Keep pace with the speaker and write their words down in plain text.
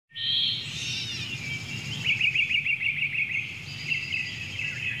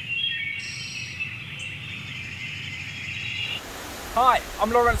Hi, I'm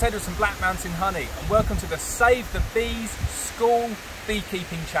Lawrence Edwards from Black Mountain Honey and welcome to the Save the Bees School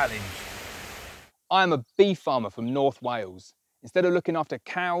Beekeeping Challenge. I am a bee farmer from North Wales. Instead of looking after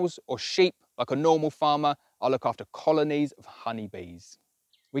cows or sheep like a normal farmer, I look after colonies of honeybees.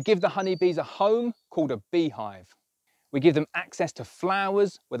 We give the honeybees a home called a beehive. We give them access to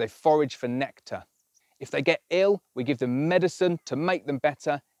flowers where they forage for nectar. If they get ill, we give them medicine to make them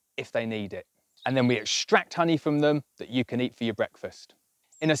better if they need it. And then we extract honey from them that you can eat for your breakfast.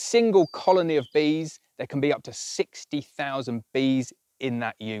 In a single colony of bees, there can be up to 60,000 bees in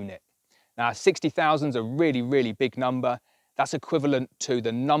that unit. Now, 60,000 is a really, really big number. That's equivalent to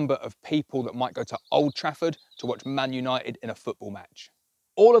the number of people that might go to Old Trafford to watch Man United in a football match.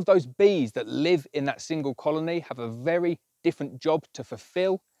 All of those bees that live in that single colony have a very different job to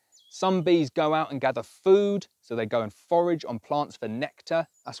fulfill. Some bees go out and gather food, so they go and forage on plants for nectar.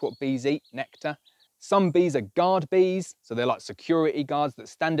 That's what bees eat, nectar. Some bees are guard bees, so they're like security guards that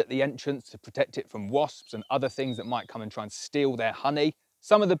stand at the entrance to protect it from wasps and other things that might come and try and steal their honey.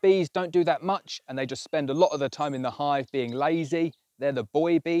 Some of the bees don't do that much and they just spend a lot of their time in the hive being lazy. They're the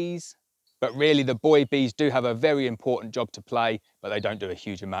boy bees. But really the boy bees do have a very important job to play, but they don't do a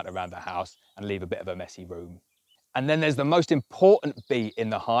huge amount around the house and leave a bit of a messy room. And then there's the most important bee in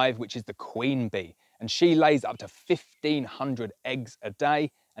the hive, which is the queen bee. And she lays up to 1,500 eggs a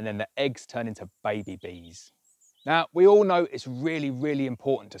day, and then the eggs turn into baby bees. Now, we all know it's really, really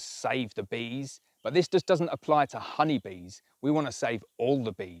important to save the bees, but this just doesn't apply to honeybees. We want to save all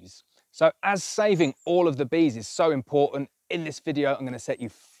the bees. So as saving all of the bees is so important, in this video, I'm going to set you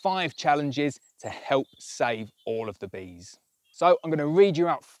 5 challenges to help save all of the bees. So I'm going to read you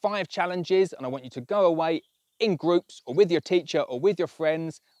out 5 challenges, and I want you to go away in groups or with your teacher or with your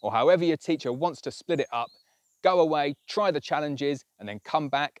friends or however your teacher wants to split it up. Go away, try the challenges and then come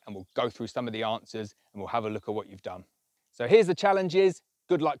back and we'll go through some of the answers and we'll have a look at what you've done. So here's the challenges.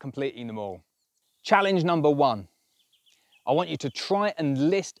 Good luck completing them all. Challenge number 1. I want you to try and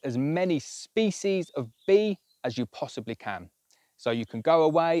list as many species of bee as you possibly can. So you can go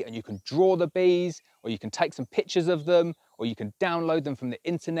away and you can draw the bees, or you can take some pictures of them, or you can download them from the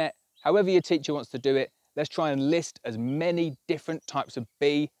internet. However your teacher wants to do it, let's try and list as many different types of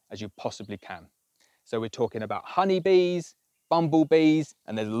bee as you possibly can. So we're talking about honeybees, bumblebees,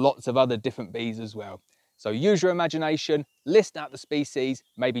 and there's lots of other different bees as well. So use your imagination, list out the species,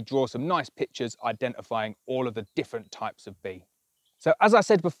 maybe draw some nice pictures identifying all of the different types of bee. So as I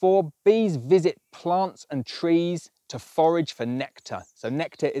said before, bees visit plants and trees to forage for nectar. So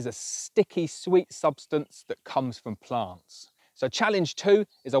nectar is a sticky, sweet substance that comes from plants. So challenge 2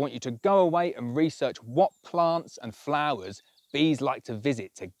 is I want you to go away and research what plants and flowers bees like to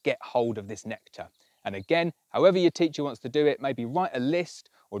visit to get hold of this nectar. And again, however your teacher wants to do it, maybe write a list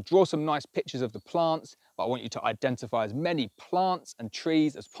or draw some nice pictures of the plants, but I want you to identify as many plants and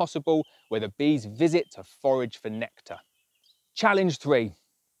trees as possible where the bees visit to forage for nectar. Challenge 3.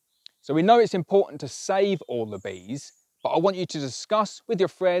 So we know it's important to save all the bees, but I want you to discuss with your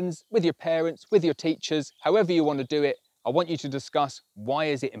friends, with your parents, with your teachers, however you want to do it. I want you to discuss why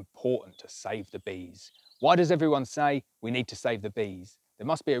is it important to save the bees? Why does everyone say we need to save the bees? There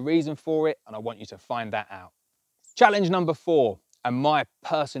must be a reason for it, and I want you to find that out. Challenge number 4, and my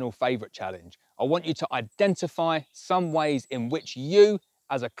personal favourite challenge. I want you to identify some ways in which you,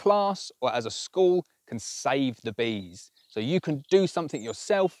 as a class or as a school, can save the bees. So you can do something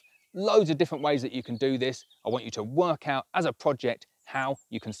yourself, loads of different ways that you can do this. I want you to work out as a project how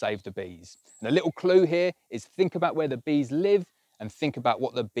you can save the bees. And a little clue here is think about where the bees live and think about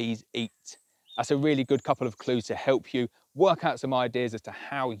what the bees eat. That's a really good couple of clues to help you work out some ideas as to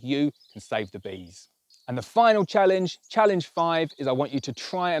how you can save the bees. And the final challenge, challenge 5, is I want you to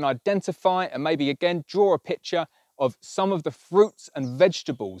try and identify and maybe again draw a picture of some of the fruits and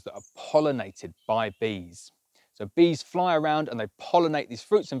vegetables that are pollinated by bees. So bees fly around and they pollinate these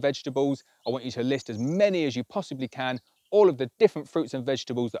fruits and vegetables. I want you to list as many as you possibly can, all of the different fruits and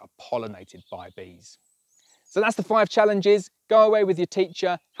vegetables that are pollinated by bees. So that's the 5 challenges. Go away with your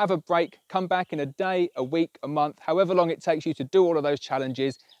teacher, have a break, come back in a day, a week, a month, however long it takes you to do all of those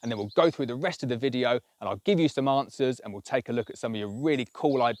challenges, and then we'll go through the rest of the video and I'll give you some answers and we'll take a look at some of your really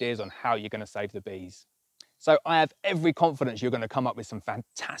cool ideas on how you're going to save the bees. So I have every confidence you're going to come up with some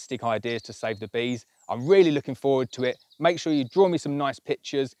fantastic ideas to save the bees. I'm really looking forward to it. Make sure you draw me some nice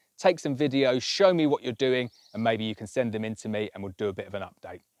pictures, take some videos, show me what you're doing, and maybe you can send them in to me and we'll do a bit of an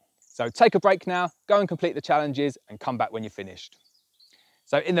update. So take a break now, go and complete the challenges and come back when you're finished.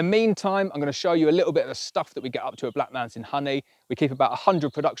 So in the meantime, I'm going to show you a little bit of the stuff that we get up to at Black Mountain Honey. We keep about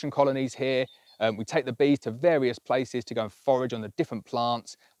 100 production colonies here. We take the bees to various places to go and forage on the different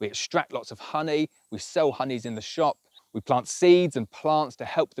plants. We extract lots of honey. We sell honeys in the shop. We plant seeds and plants to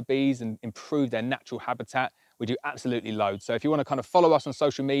help the bees and improve their natural habitat. We do absolutely loads. So if you want to kind of follow us on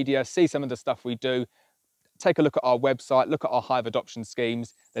social media, see some of the stuff we do, take a look at our website, look at our hive adoption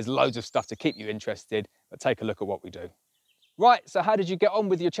schemes. There's loads of stuff to keep you interested, but take a look at what we do. Right, so how did you get on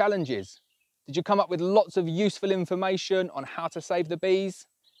with your challenges? Did you come up with lots of useful information on how to save the bees?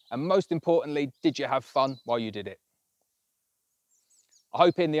 And most importantly, did you have fun while you did it? I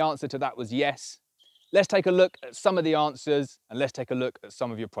hope the answer to that was yes. Let's take a look at some of the answers and let's take a look at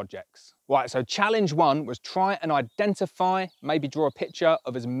some of your projects. Right, so challenge 1 was try and identify, maybe draw a picture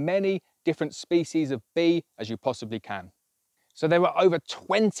of as many different species of bee as you possibly can. So there were over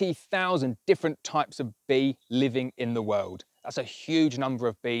 20,000 different types of bee living in the world. That's a huge number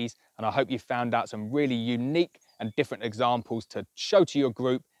of bees, and I hope you found out some really unique and different examples to show to your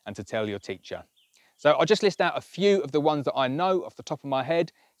group and to tell your teacher. So I'll just list out a few of the ones that I know off the top of my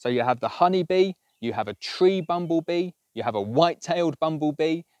head. So you have the honeybee, you have a tree bumblebee, you have a white-tailed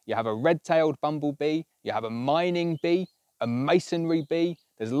bumblebee, you have a red-tailed bumblebee, you have a mining bee, a masonry bee.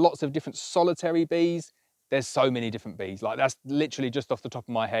 There's lots of different solitary bees. There's so many different bees. Like, that's literally just off the top of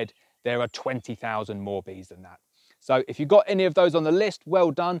my head. There are 20,000 more bees than that. So if you've got any of those on the list,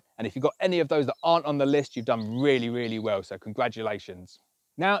 well done. And if you've got any of those that aren't on the list, you've done really, really well. So congratulations.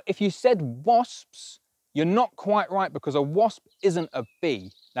 Now, if you said wasps, you're not quite right, because a wasp isn't a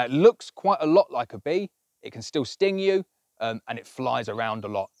bee. Now, it looks quite a lot like a bee. It can still sting you, and it flies around a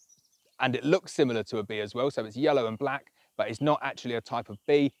lot. And it looks similar to a bee as well. So it's yellow and black, but it's not actually a type of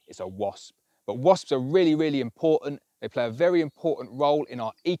bee, it's a wasp. But wasps are really, really important. They play a very important role in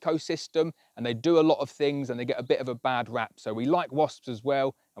our ecosystem, and they do a lot of things, and they get a bit of a bad rap. So we like wasps as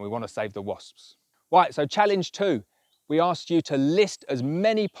well, and we want to save the wasps. Right, so challenge 2. We asked you to list as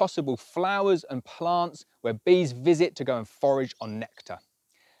many possible flowers and plants where bees visit to go and forage on nectar.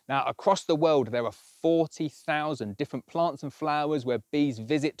 Now, across the world, there are 40,000 different plants and flowers where bees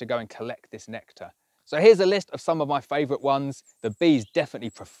visit to go and collect this nectar. So here's a list of some of my favourite ones. The bees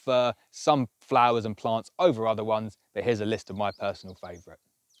definitely prefer some flowers and plants over other ones, but here's a list of my personal favourite.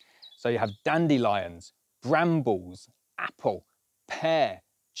 So you have dandelions, brambles, apple, pear,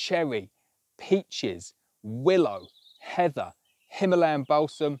 cherry, peaches, willow, heather, Himalayan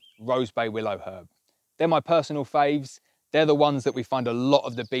balsam, rose bay willow herb. They're my personal faves. They're the ones that we find a lot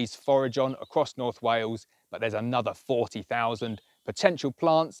of the bees forage on across North Wales, but there's another 40,000 potential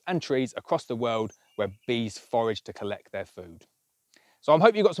plants and trees across the world where bees forage to collect their food. So I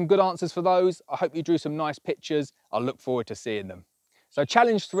hope you got some good answers for those. I hope you drew some nice pictures. I look forward to seeing them. So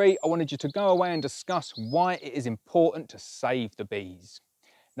challenge 3, I wanted you to go away and discuss why it is important to save the bees.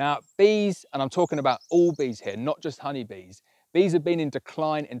 Now, bees, and I'm talking about all bees here, not just honeybees, bees have been in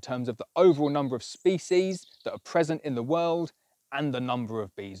decline in terms of the overall number of species that are present in the world and the number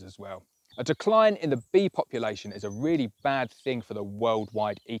of bees as well. A decline in the bee population is a really bad thing for the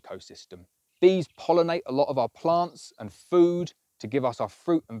worldwide ecosystem. Bees pollinate a lot of our plants and food to give us our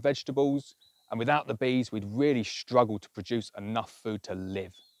fruit and vegetables, and without the bees, we'd really struggle to produce enough food to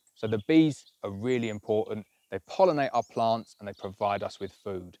live. So the bees are really important. They pollinate our plants and they provide us with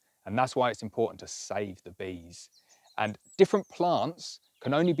food. And that's why it's important to save the bees. And different plants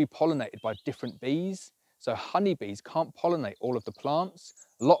can only be pollinated by different bees. So honeybees can't pollinate all of the plants.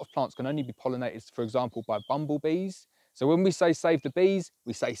 A lot of plants can only be pollinated, for example, by bumblebees. So when we say save the bees,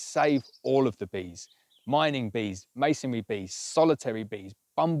 we say save all of the bees. Mining bees, masonry bees, solitary bees,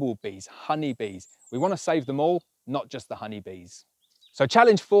 bumblebees, honeybees. We want to save them all, not just the honeybees. So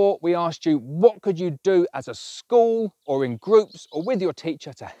challenge 4, we asked you, what could you do as a school or in groups or with your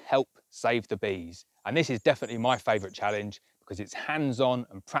teacher to help save the bees? And this is definitely my favourite challenge because it's hands-on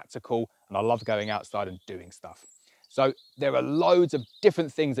and practical, and I love going outside and doing stuff. So there are loads of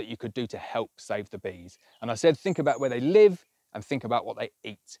different things that you could do to help save the bees. And I said, think about where they live and think about what they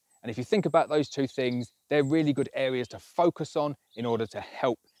eat. And if you think about those two things, they're really good areas to focus on in order to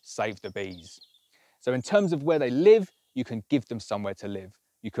help save the bees. So in terms of where they live, you can give them somewhere to live.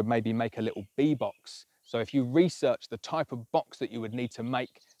 You could maybe make a little bee box. So if you research the type of box that you would need to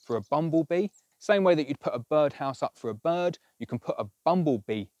make for a bumblebee, same way that you'd put a bird house up for a bird, you can put a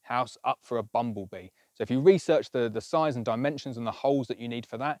bumblebee house up for a bumblebee. So if you research the size and dimensions and the holes that you need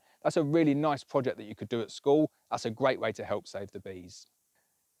for that, that's a really nice project that you could do at school. That's a great way to help save the bees.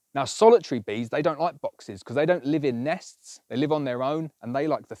 Now, solitary bees, they don't like boxes because they don't live in nests. They live on their own and they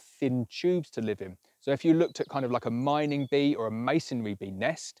like the thin tubes to live in. So if you looked at kind of like a mining bee or a masonry bee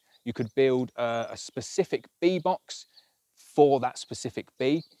nest, you could build a specific bee box for that specific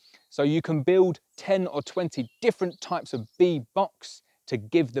bee. So you can build 10 or 20 different types of bee box to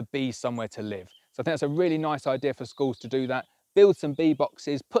give the bees somewhere to live. So I think that's a really nice idea for schools to do that. build some bee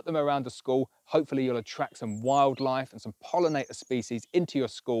boxes, put them around the school. Hopefully you'll attract some wildlife and some pollinator species into your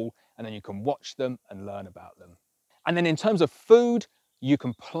school, and then you can watch them and learn about them. And then in terms of food, you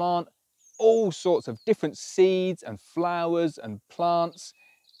can plant all sorts of different seeds and flowers and plants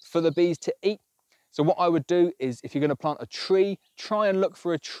for the bees to eat. So what I would do is, if you're going to plant a tree, try and look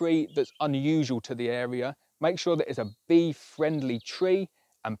for a tree that's unusual to the area. Make sure that it's a bee-friendly tree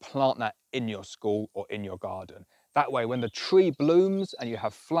and plant that in your school or in your garden. That way, when the tree blooms and you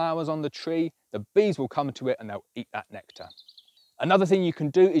have flowers on the tree, the bees will come to it and they'll eat that nectar. Another thing you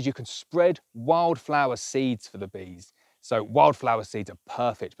can do is you can spread wildflower seeds for the bees. So wildflower seeds are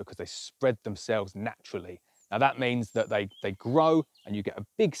perfect because they spread themselves naturally. Now that means that they grow and you get a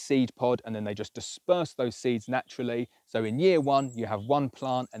big seed pod, and then they just disperse those seeds naturally. So in year 1, you have 1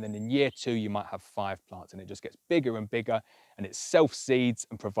 plant, and then in year 2, you might have 5 plants, and it just gets bigger and bigger, and it self-seeds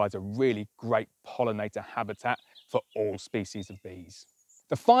and provides a really great pollinator habitat for all species of bees.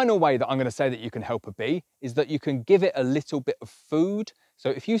 The final way that I'm going to say that you can help a bee is that you can give it a little bit of food. So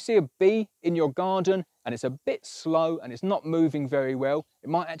if you see a bee in your garden and it's a bit slow and it's not moving very well, it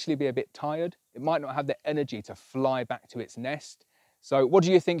might actually be a bit tired. It might not have the energy to fly back to its nest. So what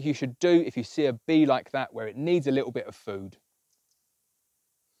do you think you should do if you see a bee like that where it needs a little bit of food?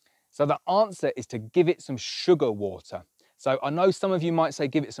 So the answer is to give it some sugar water. So I know some of you might say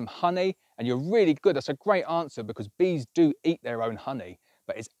give it some honey, and you're really good. That's a great answer because bees do eat their own honey.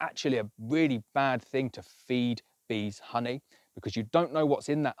 But it's actually a really bad thing to feed bees honey, because you don't know what's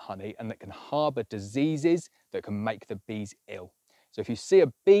in that honey, and that can harbour diseases that can make the bees ill. So if you see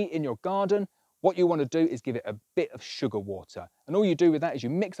a bee in your garden, what you want to do is give it a bit of sugar water. And all you do with that is you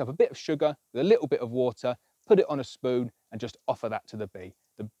mix up a bit of sugar with a little bit of water, put it on a spoon and just offer that to the bee.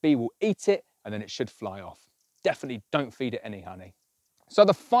 The bee will eat it and then it should fly off. Definitely don't feed it any honey. So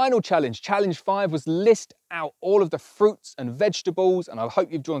the final challenge, challenge 5, was list out all of the fruits and vegetables, and I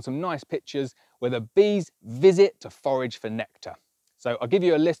hope you've drawn some nice pictures where the bees visit to forage for nectar. So I'll give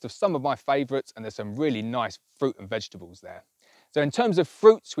you a list of some of my favourites, and there's some really nice fruit and vegetables there. So in terms of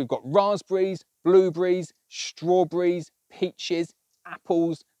fruits, we've got raspberries, blueberries, strawberries, peaches,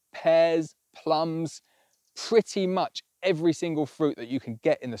 apples, pears, plums, pretty much every single fruit that you can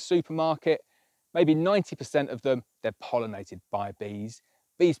get in the supermarket. Maybe 90% of them, they're pollinated by bees.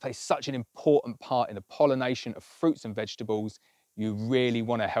 Bees play such an important part in the pollination of fruits and vegetables. You really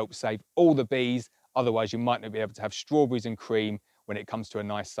want to help save all the bees, otherwise you might not be able to have strawberries and cream when it comes to a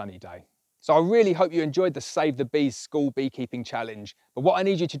nice sunny day. So I really hope you enjoyed the Save the Bees School Beekeeping Challenge. But what I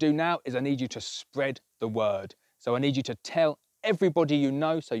need you to do now is I need you to spread the word. So I need you to tell everybody you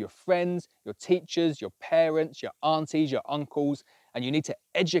know, so your friends, your teachers, your parents, your aunties, your uncles, and you need to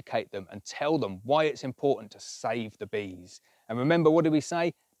educate them and tell them why it's important to save the bees. And remember, what did we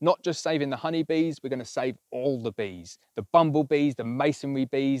say? Not just saving the honeybees, we're going to save all the bees. The bumblebees, the masonry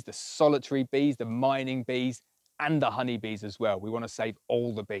bees, the solitary bees, the mining bees, and the honeybees as well. We want to save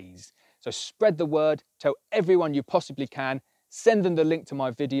all the bees. So spread the word, tell everyone you possibly can, send them the link to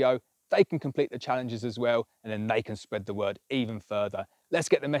my video. They can complete the challenges as well, and then they can spread the word even further. Let's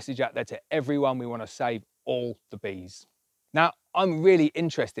get the message out there to everyone. We want to save all the bees. Now, I'm really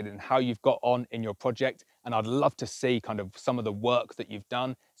interested in how you've got on in your project, and I'd love to see kind of some of the work that you've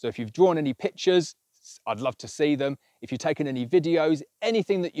done. So if you've drawn any pictures, I'd love to see them. If you've taken any videos,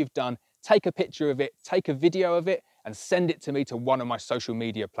 anything that you've done, take a picture of it, take a video of it, and send it to me to one of my social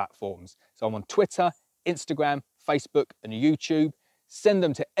media platforms. So I'm on Twitter, Instagram, Facebook, and YouTube. Send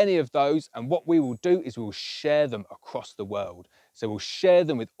them to any of those, and what we will do is we'll share them across the world. So we'll share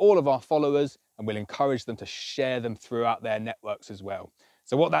them with all of our followers, and we'll encourage them to share them throughout their networks as well.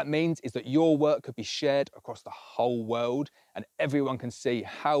 So what that means is that your work could be shared across the whole world, and everyone can see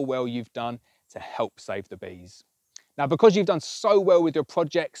how well you've done to help save the bees. Now, because you've done so well with your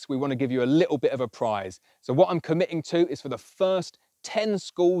projects, we want to give you a little bit of a prize. So what I'm committing to is for the first 10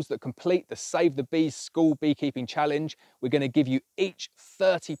 schools that complete the Save the Bees School Beekeeping Challenge, we're going to give you each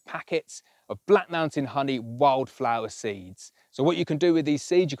 30 packets of Black Mountain Honey wildflower seeds. So what you can do with these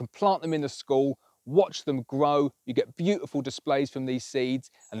seeds, you can plant them in the school, watch them grow, you get beautiful displays from these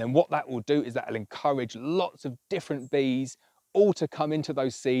seeds, and then what that will do is that will encourage lots of different bees all to come into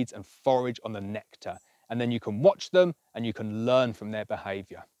those seeds and forage on the nectar. And then you can watch them and you can learn from their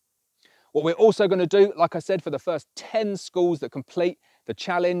behaviour. What we're also going to do, like I said, for the first 10 schools that complete the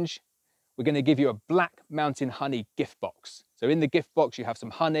challenge, we're going to give you a Black Mountain Honey gift box. So in the gift box, you have some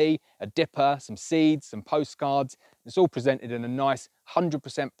honey, a dipper, some seeds, some postcards. It's all presented in a nice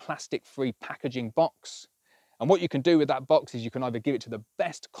 100% plastic-free packaging box. And what you can do with that box is you can either give it to the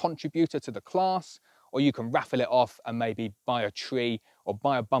best contributor to the class, or you can raffle it off and maybe buy a tree or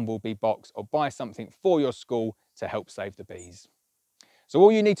buy a bumblebee box or buy something for your school to help save the bees. So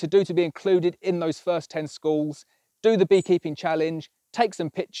all you need to do to be included in those first 10 schools, do the beekeeping challenge, take some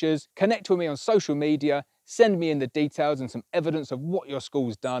pictures, connect with me on social media, send me in the details and some evidence of what your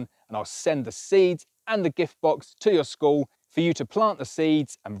school's done, and I'll send the seeds and the gift box to your school for you to plant the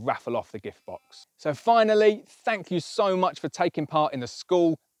seeds and raffle off the gift box. So finally, thank you so much for taking part in the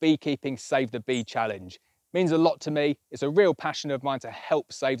School Beekeeping Save the Bee Challenge. It means a lot to me. It's a real passion of mine to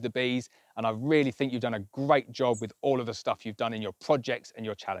help save the bees, and I really think you've done a great job with all of the stuff you've done in your projects and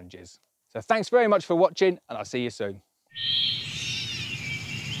your challenges. So thanks very much for watching, and I'll see you soon.